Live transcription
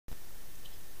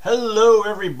Hello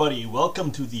everybody,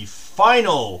 welcome to the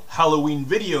final Halloween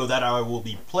video that I will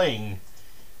be playing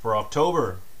for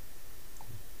October.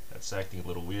 That's acting a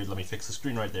little weird, let me fix the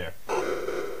screen right there.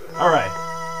 Alright,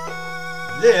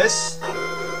 this...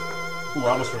 Ooh, I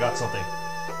almost forgot something.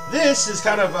 This is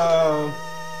kind of a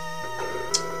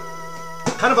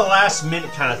last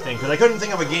minute kind of thing, because I couldn't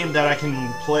think of a game that I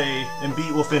can play and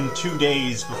beat within 2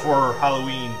 days before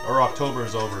Halloween or October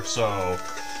is over, so...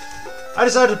 I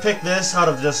decided to pick this out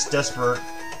of just desperate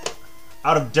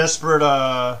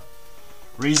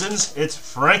reasons. It's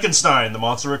Frankenstein, The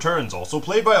Monster Returns, also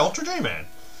played by Ultra J-Man.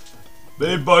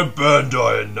 Made by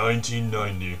Bandai in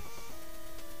 1990.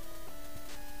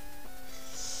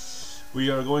 We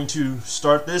are going to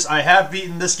start this. I have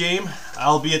beaten this game,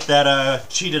 albeit that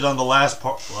cheated on the last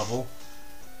level.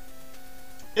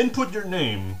 Input your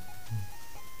name.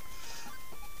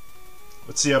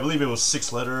 Let's see, I believe it was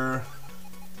 6-letter.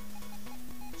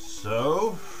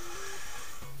 So,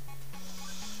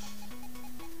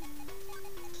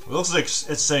 it looks like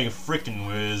it's saying frickin'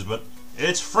 whiz, but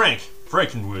it's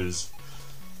Franken whiz.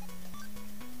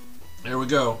 There we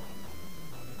go.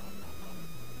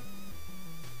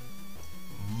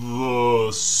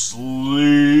 The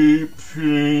sleeping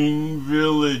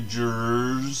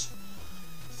villagers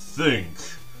think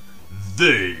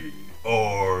they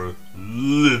are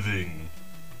living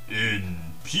in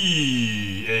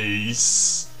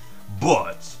peace.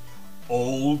 But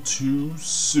all too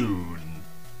soon,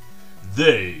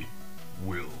 they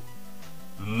will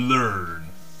learn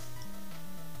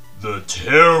the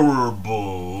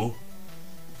terrible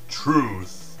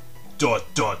truth. ... extra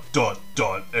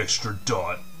dot. ...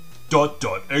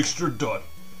 extra dot.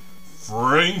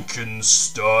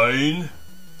 Frankenstein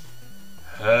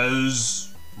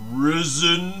has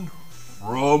risen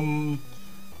from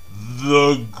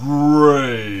the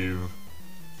grave.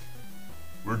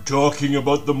 We're talking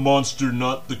about the monster,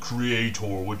 not the creator,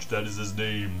 which that is his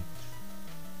name.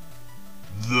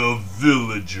 The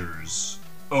villagers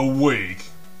awake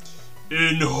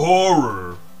in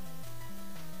horror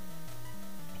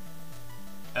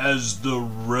as the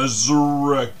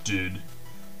resurrected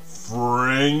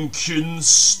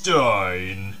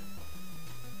Frankenstein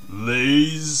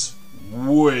lays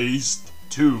waste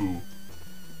to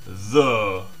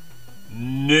the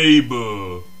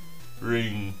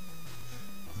neighboring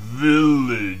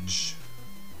village.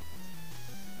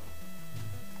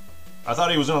 I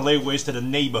thought he was gonna lay waste to the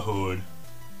neighborhood.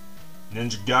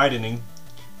 Ninja Gaidening.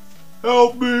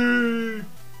 Help me!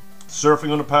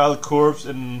 Surfing on a pile of corpses,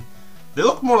 and they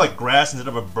look more like grass instead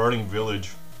of a burning village.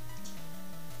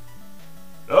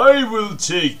 I will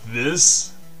take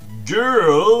this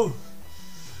girl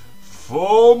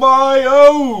for my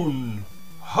own.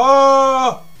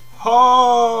 Ha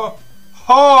ha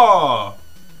ha.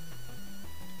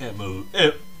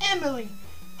 Emily,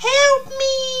 help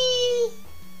me!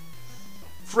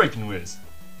 Frankenwiz.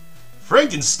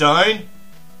 Frankenstein?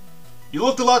 You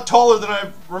looked a lot taller than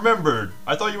I remembered.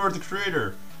 I thought you were the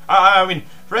creator. I mean,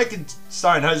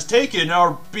 Frankenstein has taken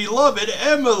our beloved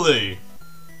Emily.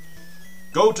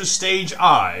 Go to stage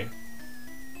I.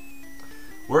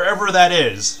 Wherever that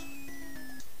is.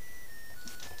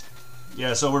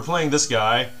 Yeah, so we're playing this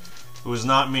guy, who is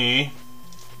not me,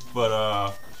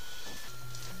 but,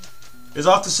 is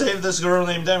off to save this girl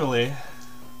named Emily.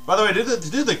 By the way, to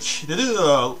do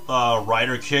the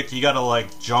rider kick, you gotta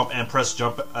like jump and press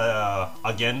jump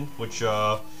again, which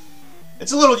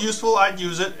it's a little useful. I'd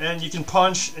use it, and you can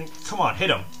punch and come on, hit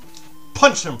him,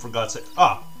 punch him for God's sake.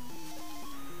 Ah,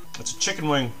 that's a chicken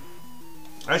wing.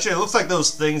 Actually, it looks like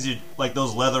those things you like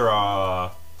those leather.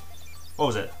 What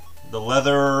was it? The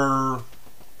leather.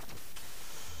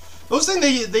 Those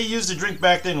things they used to drink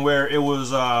back then, where it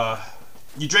was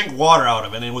you drank water out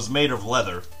of it, and it was made of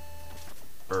leather.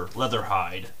 Or leather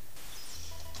hide.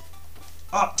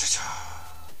 Oh,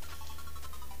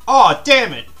 oh,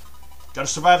 damn it! Gotta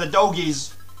survive the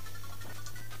doggies.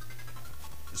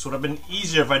 This would have been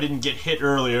easier if I didn't get hit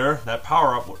earlier. That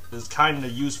power-up is kinda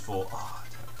useful. Oh,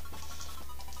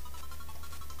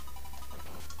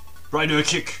 Rider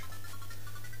kick.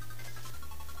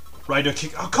 Rider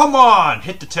kick. Oh, come on!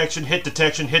 Hit detection, hit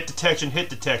detection, hit detection, hit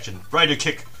detection. Rider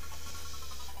kick.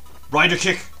 Rider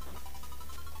kick.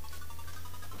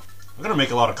 I'm gonna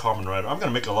make a lot of Kamen Rider. I'm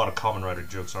gonna make a lot of Kamen Rider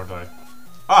jokes, aren't I?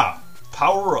 Ah,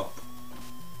 power up.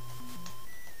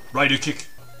 Rider kick.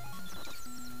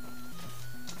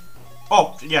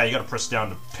 Oh, yeah, you gotta press down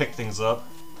to pick things up.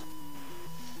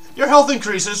 Your health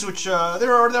increases, which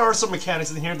there are some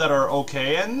mechanics in here that are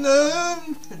okay, and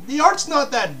the art's not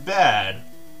that bad.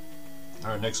 All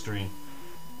right, next screen.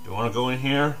 Do I want to go in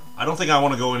here? I don't think I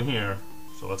want to go in here.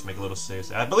 So let's make a little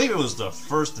save. I believe it was the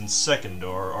first and second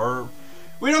door, or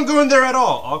we don't go in there at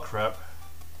all. Oh crap.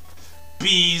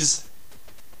 Bees.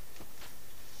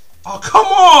 Oh, come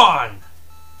on!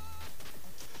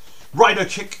 Rider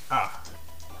kick. Ah.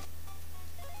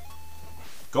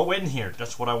 Go in here.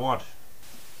 That's what I want.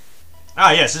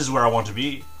 Ah, yes, this is where I want to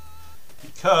be.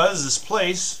 Because this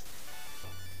place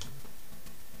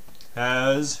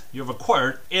has... You have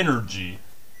acquired energy.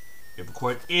 You have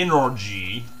acquired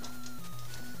energy.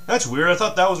 That's weird. I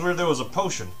thought that was where there was a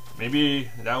potion.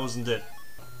 Maybe that wasn't it.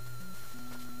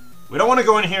 We don't want to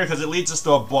go in here because it leads us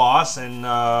to a boss, and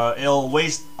it'll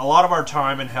waste a lot of our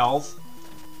time and health.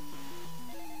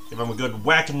 Give him a good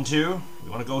whacking too. We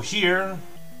want to go here,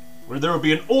 where there will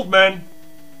be an old man.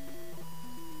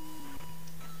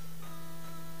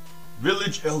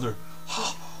 Village elder.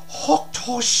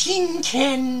 Hokuto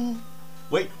Shinken.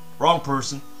 Wait, wrong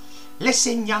person.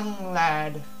 Listen, young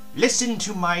lad. Listen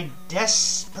to my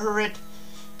desperate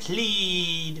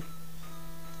plead.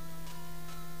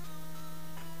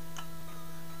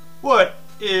 What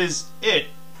is it?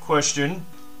 Question.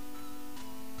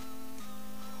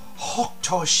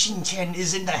 Hokuto Shinken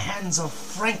is in the hands of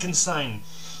Frankenstein.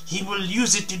 He will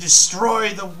use it to destroy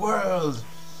the world.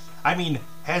 I mean,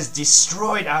 has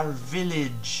destroyed our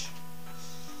village.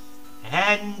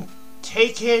 And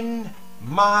taken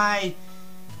my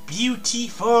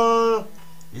beautiful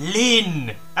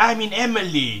Emily.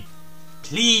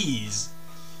 Please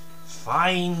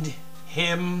find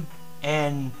him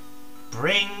and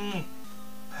bring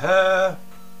her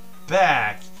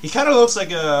back. He kind of looks like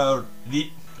the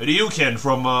Ryuken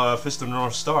from Fist of the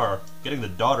North Star, getting the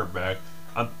daughter back.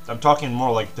 I'm talking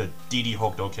more like the DD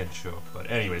Hokutoken show. But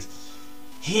anyways,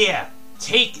 here,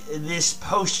 take this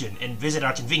potion and visit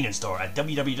our convenience store at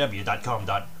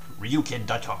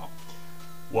www.com.ryuken.com.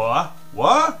 What?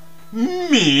 What?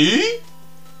 Me?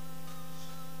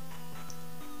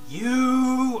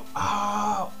 You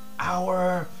are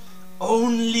our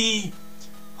only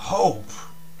hope.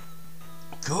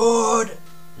 Good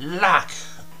luck.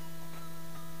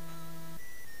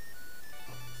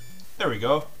 There we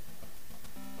go.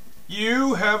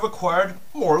 You have acquired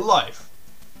more life.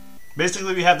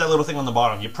 Basically, we have that little thing on the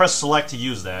bottom. You press select to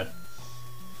use that.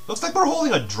 Looks like we're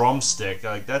holding a drumstick.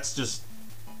 Like, that's just...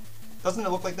 Doesn't it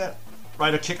look like that?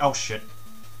 Rider kick. Oh, shit.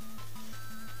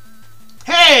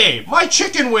 Hey! My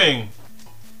chicken wing!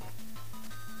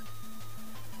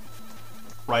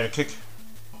 Rider kick.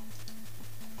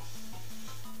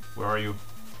 Where are you?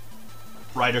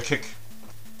 Rider kick.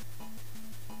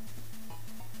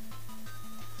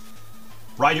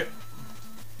 Rider...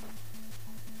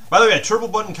 By the way, a turbo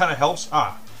button kind of helps.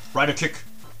 Ah, rider kick.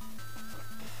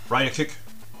 Rider kick.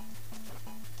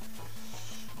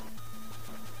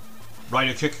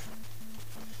 Rider kick.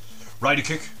 Rider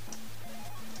kick.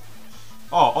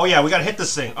 Oh yeah, we gotta hit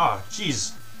this thing. Ah,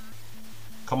 jeez.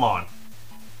 Come on.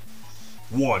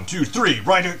 1, 2, 3.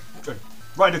 Rider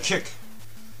kick.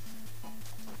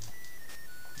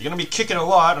 You're gonna be kicking a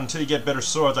lot until you get better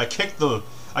swords. I kicked the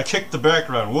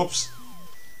background. Whoops.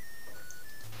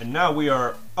 And now we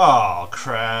are... Oh,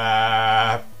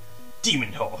 crap.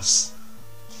 Demon horse.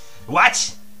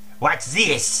 What? What's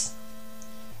this?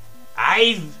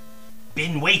 I've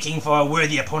been waiting for a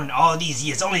worthy opponent all these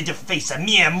years only to face a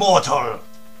mere mortal.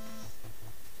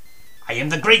 I am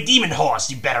the great demon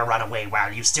horse. You better run away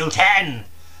while you still can.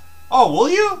 Oh, will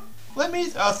you? Let me...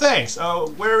 thanks.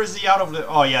 Where is he out of the...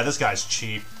 Oh, yeah, this guy's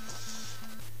cheap.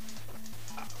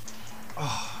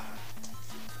 Oh.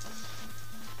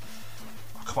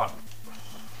 Come on.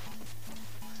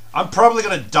 I'm probably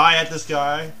gonna die at this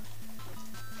guy.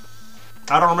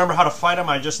 I don't remember how to fight him,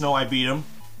 I just know I beat him.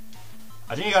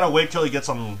 I think you gotta wait till he gets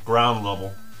on ground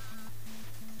level.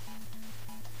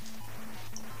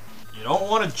 You don't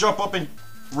want to jump up and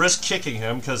risk kicking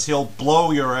him, because he'll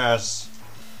blow your ass.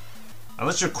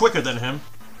 Unless you're quicker than him.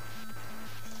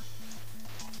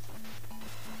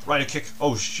 Rider kick.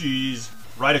 Oh, jeez.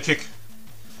 Rider kick.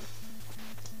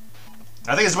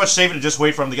 I think it's much safer to just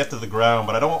wait for him to get to the ground,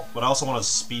 but I also want to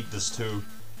speed this too.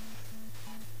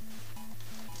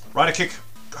 Rider kick.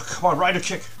 Oh, come on, rider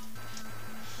kick.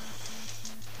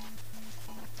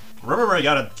 Remember, you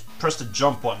gotta press the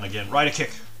jump button again. Rider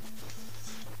kick.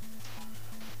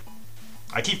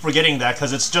 I keep forgetting that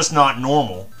because it's just not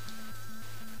normal.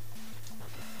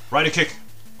 Rider kick.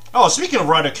 Oh, speaking of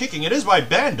rider kicking, it is by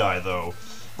Bandai though.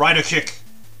 Rider kick.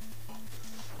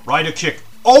 Rider kick.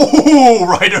 Oh,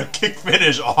 rider kick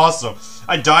finish. Awesome.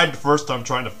 I died the first time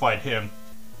trying to fight him.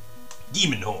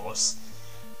 Demon horse.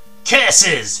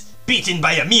 Curses! Beaten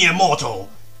by a mere mortal.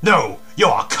 No, you're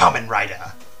a common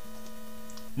rider.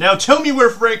 Now tell me where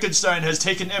Frankenstein has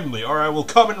taken Emily, or I will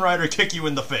Kamen Rider kick you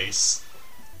in the face.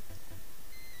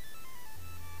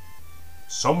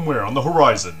 Somewhere on the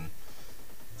horizon,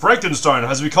 Frankenstein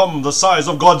has become the size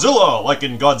of Godzilla, like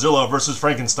in Godzilla vs.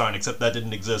 Frankenstein, except that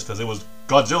didn't exist because it was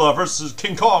Godzilla vs.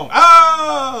 King Kong.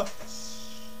 Ah!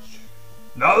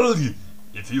 Now,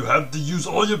 if you have to use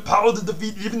all your power to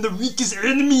defeat even the weakest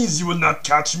enemies, you will not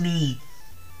catch me.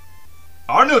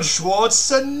 Arnold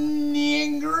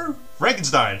Schwarzenegger?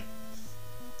 Frankenstein.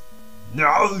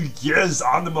 Now, yes,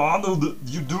 Arnold,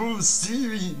 you do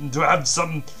seem to have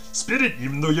some spirit,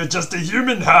 even though you're just a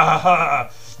human. Ha ha ha!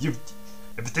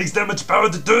 If it takes that much power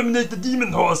to terminate the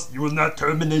demon horse, you will not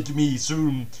terminate me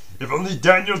soon. If only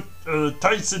Daniel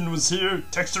Tyson was here,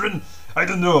 texturing, I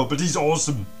don't know, but he's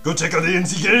awesome. Go check out the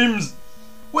NC Games.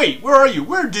 Wait, where are you?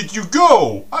 Where did you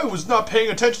go? I was not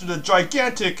paying attention to the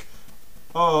gigantic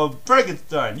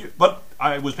Frankenstein, but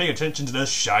I was paying attention to the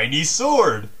shiny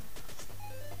sword.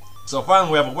 So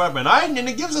finally we have a weapon, and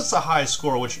it gives us a high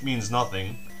score, which means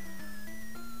nothing.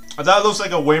 That looks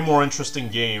like a way more interesting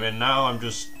game, and now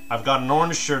I've got an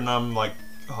orange shirt and I'm like,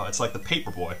 oh, it's like the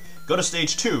Paperboy. Go to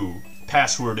stage 2.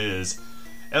 Password is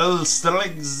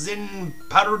LCL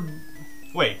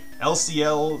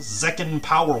Zekken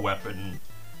Power Weapon.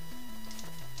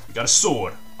 We got a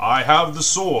sword. I have the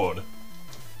sword.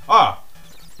 Ah,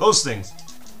 those things.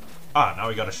 Ah, now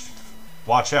we gotta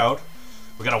watch out.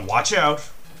 We gotta watch out.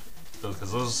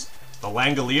 Because those, the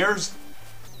Langoliers,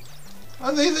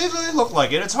 they look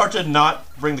like it. It's hard to not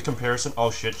bring the comparison.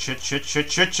 Oh shit.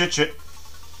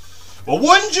 Well,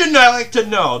 wouldn't you like to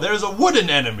know, there's a wooden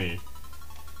enemy.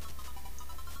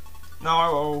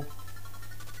 Now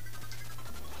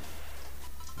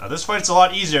this fight's a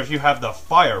lot easier if you have the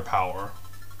firepower.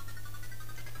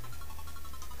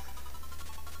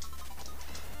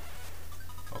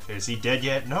 Okay, is he dead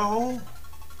yet? No.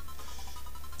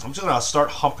 I'm just gonna start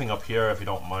humping up here if you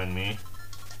don't mind me.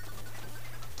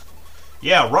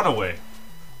 Yeah, run away.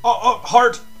 Oh,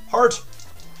 heart!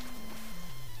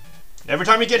 Every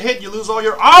time you get hit, you lose all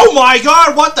your— Oh my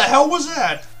god, what the hell was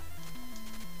that?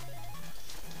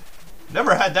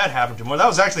 Never had that happen to me. That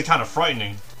was actually kind of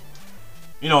frightening.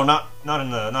 You know, not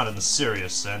in the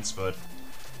serious sense, but—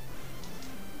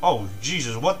 Oh,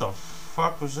 Jesus, what the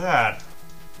fuck was that?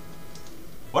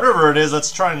 Whatever it is,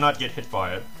 let's try and not get hit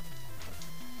by it.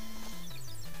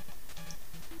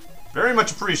 Very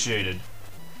much appreciated.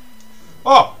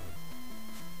 Oh!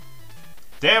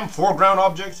 Damn foreground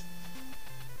object.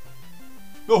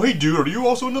 Oh, hey dude, are you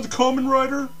also another Kamen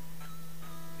Rider?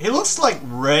 He looks like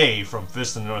Ray from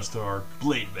Fist of the North Star,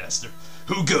 Blade Master.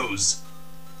 Who goes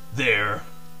there?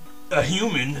 A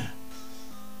human?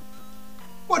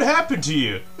 What happened to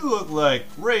you? You look like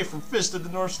Ray from Fist of the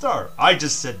North Star. I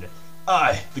just said that.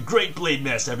 I, the great Blade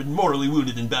Master, have been mortally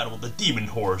wounded in battle with the demon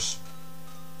horse.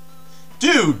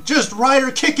 Dude, just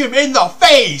Rider kick him in the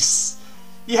face!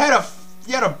 You had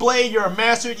a blade, you're a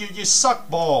master, you suck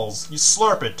balls. You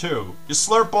slurp it too. You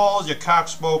slurp balls, you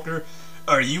cocksmoker.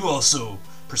 Are you also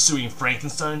pursuing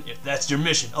Frankenstein? If that's your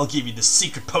mission, I'll give you the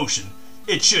secret potion.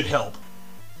 It should help.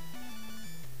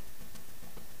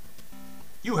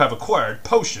 You have acquired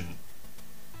potion,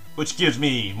 which gives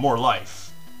me more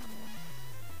life.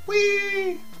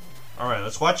 Whee! Alright,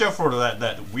 let's watch out for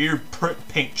that weird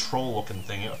pink troll looking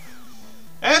thing.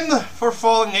 And for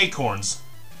falling acorns.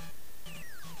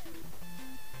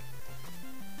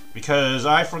 Because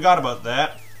I forgot about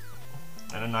that.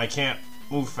 And I can't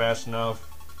move fast enough.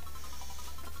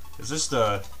 Is this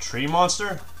the tree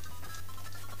monster?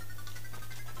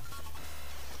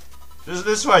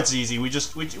 This fight's easy. We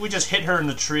just hit her in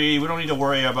the tree. We don't need to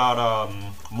worry about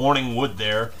Morning Wood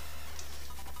there.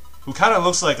 Who kind of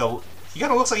looks like he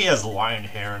kind of looks like he has lion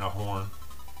hair and a horn.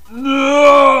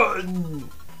 No!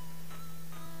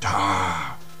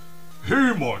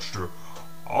 Hey, monster.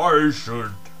 I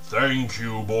should thank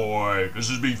you, boy. This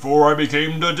is before I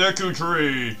became the Deku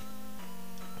Tree.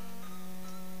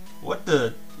 What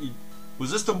the...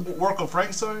 Was this the work of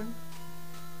Frankenstein?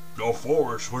 The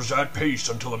forest was at peace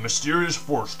until a mysterious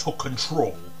force took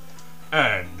control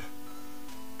and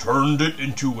turned it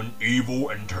into an evil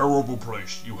and terrible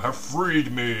place. You have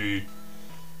freed me.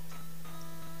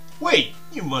 Wait,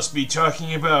 you must be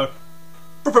talking about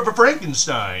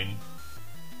Frankenstein.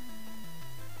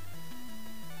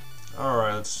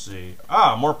 Alright, let's see.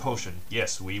 Ah, more potion.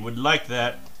 Yes, we would like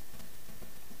that.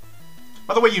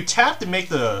 By the way, you tap to make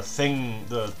the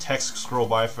text scroll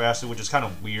by faster, which is kind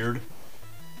of weird.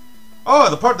 Oh,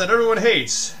 the part that everyone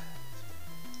hates.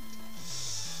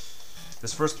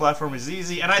 This first platform is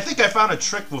easy, and I think I found a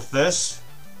trick with this.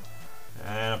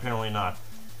 And apparently not.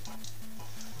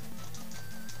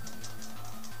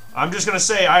 I'm just gonna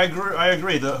say I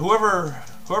agree. Whoever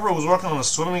was working on the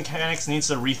swimming mechanics needs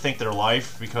to rethink their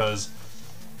life, because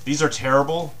these are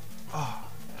terrible. Oh,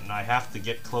 and I have to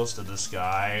get close to this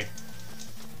guy.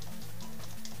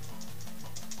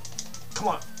 Come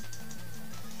on.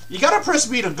 You gotta press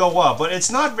B to go up, but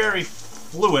it's not very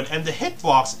fluid, and the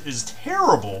hitbox is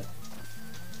terrible.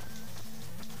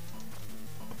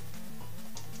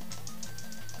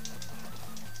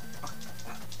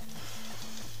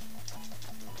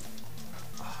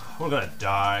 We're gonna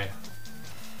die.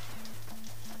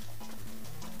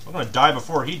 We're gonna die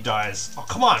before he dies. Oh,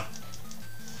 come on!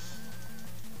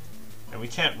 And we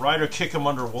can't ride or kick him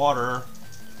underwater.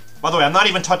 By the way, I'm not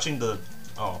even touching the...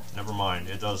 Oh, never mind.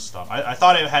 It does stop. I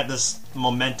thought it had this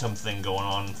momentum thing going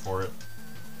on for it.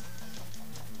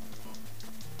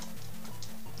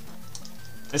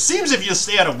 It seems if you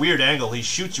stay at a weird angle, he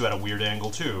shoots you at a weird angle,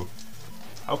 too.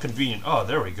 How convenient. Oh,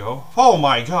 there we go. Oh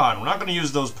my god, we're not gonna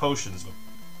use those potions.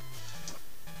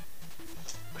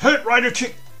 Hit, rider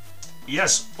kick!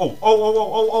 Yes! Oh,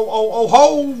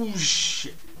 oh,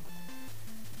 shit!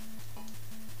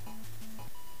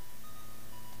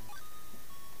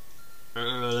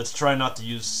 Let's try not to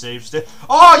use save state.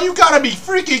 Oh, you gotta be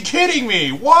freaking kidding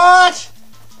me! What?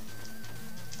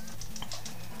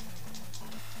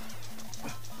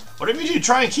 What if you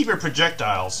try and keep your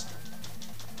projectiles?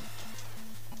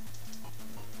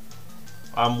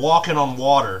 I'm walking on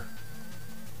water.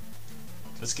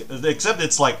 Except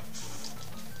it's like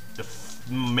the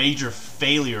major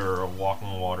failure of walking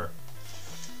on water.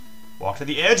 Walk to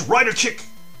the edge, rider kick!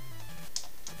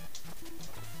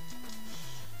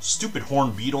 Stupid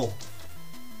horn beetle.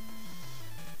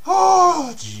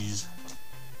 Oh, jeez.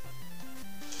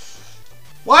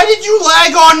 Why did you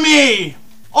lag on me?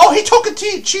 Oh, he took a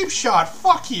cheap shot.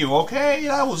 Fuck you, okay?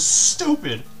 That was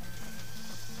stupid.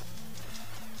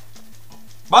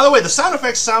 By the way, the sound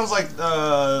effect sounds like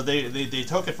they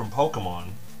took it from Pokemon.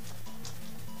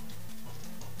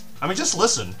 I mean, just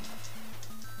listen.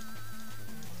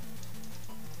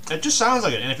 It just sounds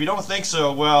like it, and if you don't think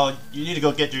so, well, you need to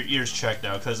go get your ears checked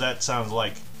out, because that sounds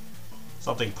like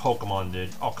something Pokemon did.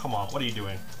 Oh, come on, what are you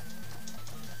doing?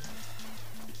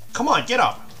 Come on, get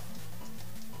up!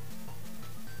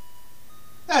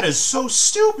 That is so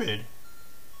stupid!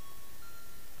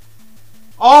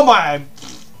 Oh my...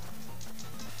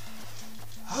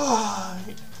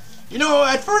 You know,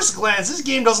 at first glance, this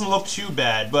game doesn't look too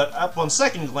bad, but upon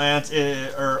second glance,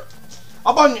 or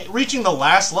upon reaching the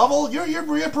last level,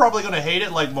 you're probably gonna hate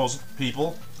it like most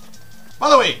people. By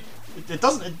the way, it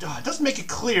doesn't make it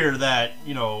clear that,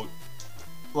 you know,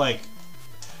 like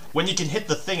when you can hit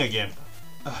the thing again.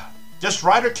 Just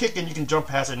ride or kick and you can jump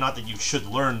past it. Not that you should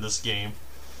learn this game.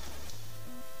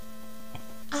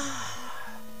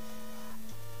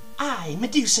 I,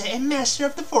 Medusa, am master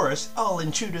of the forest. All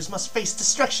intruders must face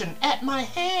destruction at my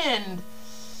hand.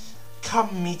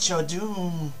 Come meet your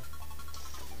doom.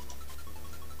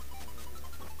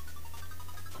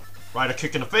 Ride a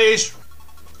kick in the face.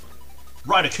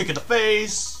 Ride a kick in the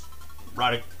face.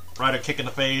 Ride a kick in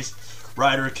the face.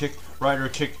 Rider kick. Rider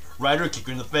kick. Rider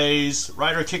kicker in the face.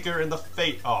 Rider kicker in the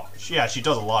face. Oh, yeah, she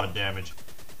does a lot of damage.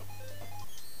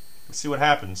 Let's see what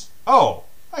happens. Oh,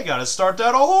 I gotta start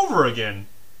that all over again.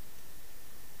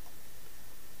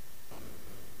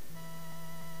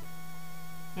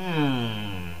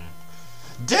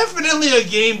 Definitely a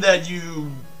game that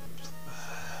you...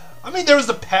 I mean, there was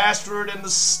the password and the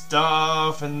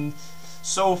stuff and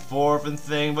so forth and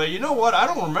thing, but you know what? I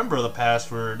don't remember the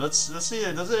password. Let's see.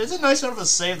 Is it nice enough to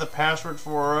save the password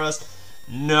for us?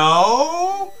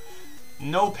 No?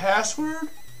 No password?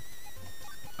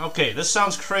 Okay, this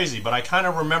sounds crazy, but I kind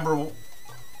of remember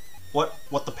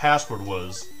what the password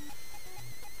was.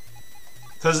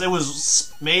 Because it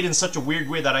was made in such a weird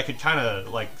way that I could kind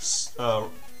of, like,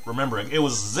 remember it. It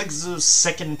was Zigzag's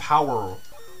second power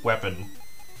weapon.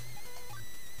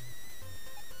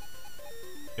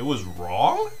 It was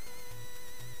wrong?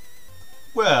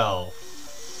 Well,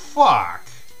 fuck.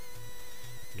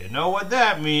 You know what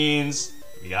that means.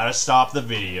 You gotta stop the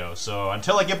video. So,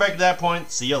 until I get back to that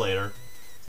point, see you later.